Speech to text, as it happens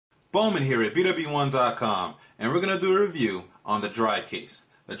BWOne here at BWOne.com, and we're going to do a review on the dry case.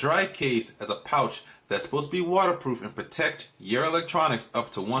 The dry case has a pouch that's supposed to be waterproof and protect your electronics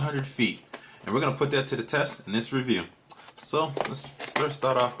up to 100 feet. And we're going to put that to the test in this review. So let's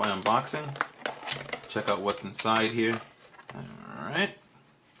start off by unboxing. Check out what's inside here. Alright.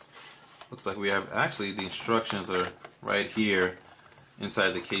 Looks like we have, actually the instructions are right here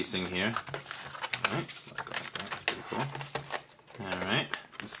inside the casing here. Alright, so like that. That's pretty cool. Alright.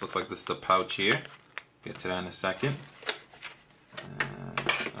 This looks like this is the pouch here. Get to that in a second.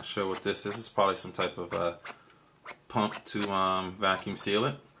 I'll show what this is. It's probably some type of pump to vacuum seal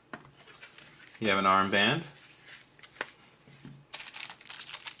it. You have an armband.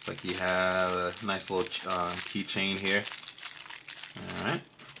 It's like you have a nice little keychain here. Alright.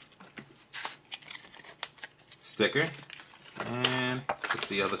 Sticker. And just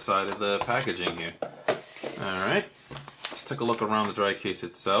the other side of the packaging here. Alright. Let's take a look around the dry case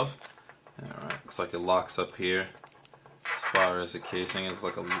itself. Alright, looks like it locks up here. As far as the casing, it looks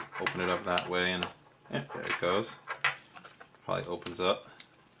like I'll open it up that way, and yeah, there it goes. Probably opens up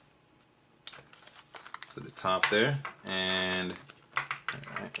to the top there, and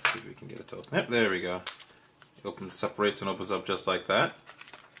alright, let's see if we can get it to open. Yep, there we go. It opens, separates, and opens up just like that.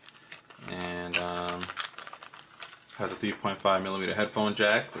 And has a 3.5mm headphone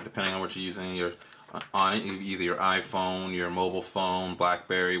jack for depending on what you're using on it, either your iPhone, your mobile phone,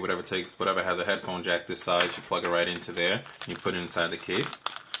 BlackBerry, whatever has a headphone jack this size, you plug it right into there, and you put it inside the case.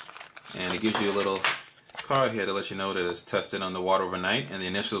 And it gives you a little card here to let you know that it's tested on the water overnight, and the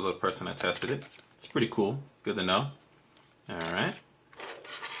initials of the person that tested it. It's pretty cool, good to know. Alright.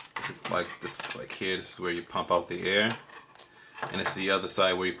 Like this is like here, this is where you pump out the air. And this is the other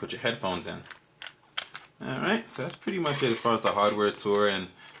side where you put your headphones in. Alright, so that's pretty much it as far as the hardware tour and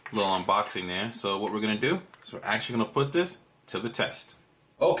little unboxing there. So what we're going to do is we're actually going to put this to the test.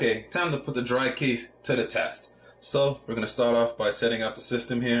 Okay, time to put the dry case to the test. So we're going to start off by setting up the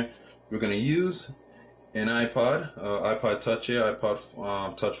system here. We're going to use an iPod, iPod Touch here,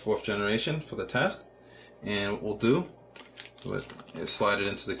 iPod Touch 4th generation for the test. And what we'll do is slide it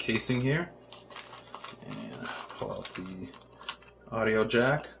into the casing here and pull out the audio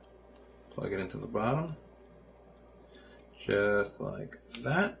jack, plug it into the bottom. Just like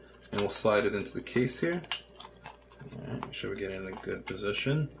that, and we'll slide it into the case here. Alright, make sure we get it in a good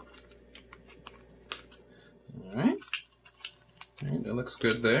position. Alright, that looks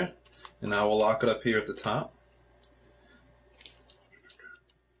good there. And now we'll lock it up here at the top.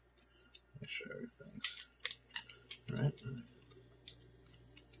 Make sure everything's right.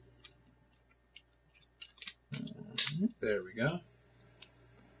 There we go.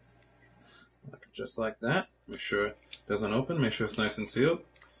 Lock it just like that. Make sure it doesn't open, make sure it's nice and sealed.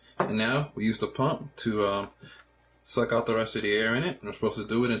 And now we use the pump to suck out the rest of the air in it, and we're supposed to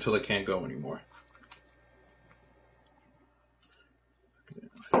do it until it can't go anymore.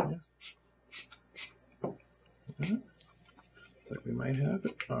 Looks like we might have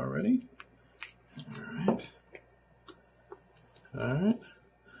it already. Alright. Alright.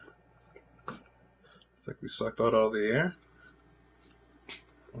 Looks like we sucked out all the air.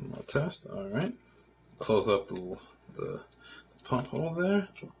 One more test. Alright. Close up the pump hole there.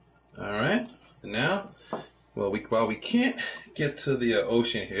 Alright. And now, well, while we can't get to the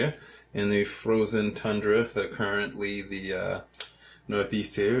ocean here in the frozen tundra that currently the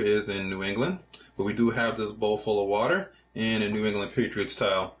Northeast here is in New England, but we do have this bowl full of water and a New England Patriots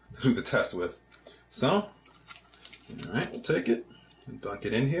towel to do the test with. So, alright, we'll take it and dunk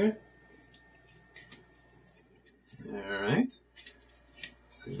it in here. Alright.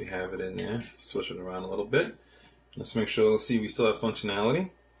 See, we have it in there. Switch it around a little bit. Let's make sure, let's see, we still have functionality.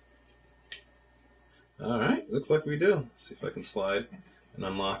 Alright, looks like we do. Let's see if I can slide and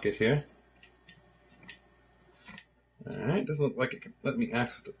unlock it here. Alright, doesn't look like it can let me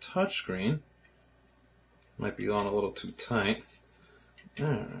access the touch screen. Might be on a little too tight.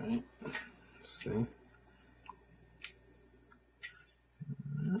 Alright, let's see.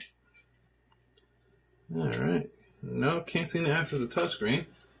 Alright, no, can't seem to access the touch screen.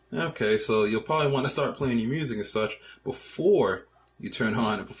 Okay, so you'll probably want to start playing your music and such before you turn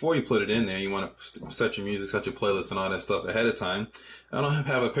on, before you put it in there. You want to set your music, set your playlist, and all that stuff ahead of time. I don't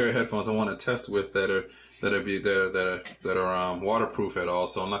have a pair of headphones I want to test with that are waterproof at all,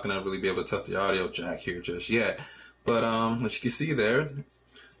 so I'm not going to really be able to test the audio jack here just yet. But as you can see there,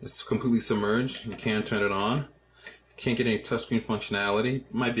 it's completely submerged. You can turn it on. Can't get any touchscreen functionality.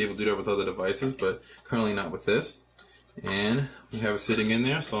 Might be able to do that with other devices, but currently not with this. And we have it sitting in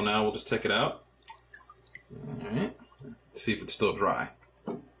there, so now we'll just take it out. Alright, see if it's still dry.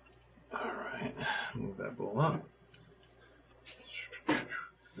 Alright, move that bowl up.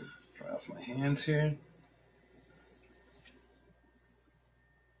 off my hands here.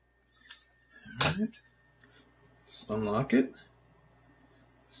 Alright. Let's unlock it.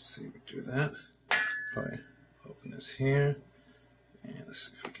 Let's see if we do that. Probably open this here. And let's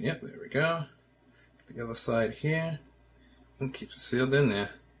see if we can, yep, there we go. Get the other side here. And keep it sealed in there.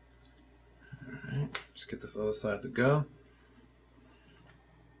 Alright, just get this other side to go.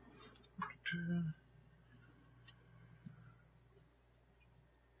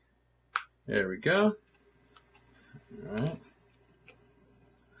 There we go. Alright.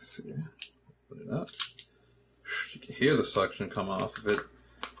 Let's see. Open it up. You can hear the suction come off of it.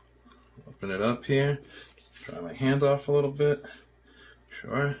 Open it up here. Dry my hand off a little bit.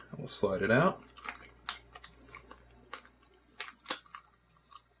 Sure. And we'll slide it out.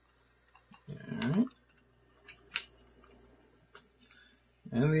 Alright.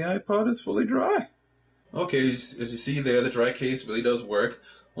 And the iPod is fully dry. Okay, as you see there, the dry case really does work.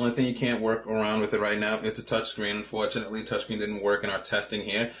 Only thing you can't work around with it right now is the touchscreen. Unfortunately, touchscreen didn't work in our testing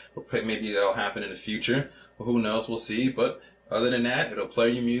here. But maybe that'll happen in the future. Well, who knows? We'll see. But other than that, it'll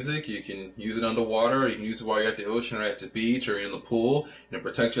play your music. You can use it underwater. Or you can use it while you're at the ocean or at the beach or in the pool. And it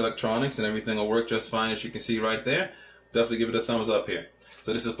protects your electronics, and everything will work just fine, as you can see right there. Definitely give it a thumbs up here.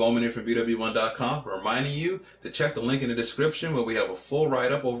 So this is BWOne here from BWOne.com, reminding you to check the link in the description where we have a full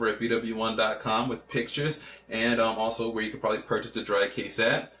write-up over at BWOne.com with pictures and also where you can probably purchase the dry case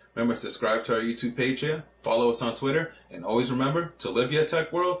at. Remember, subscribe to our YouTube page here, follow us on Twitter, and always remember to live your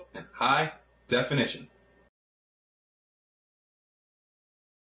tech world in high definition.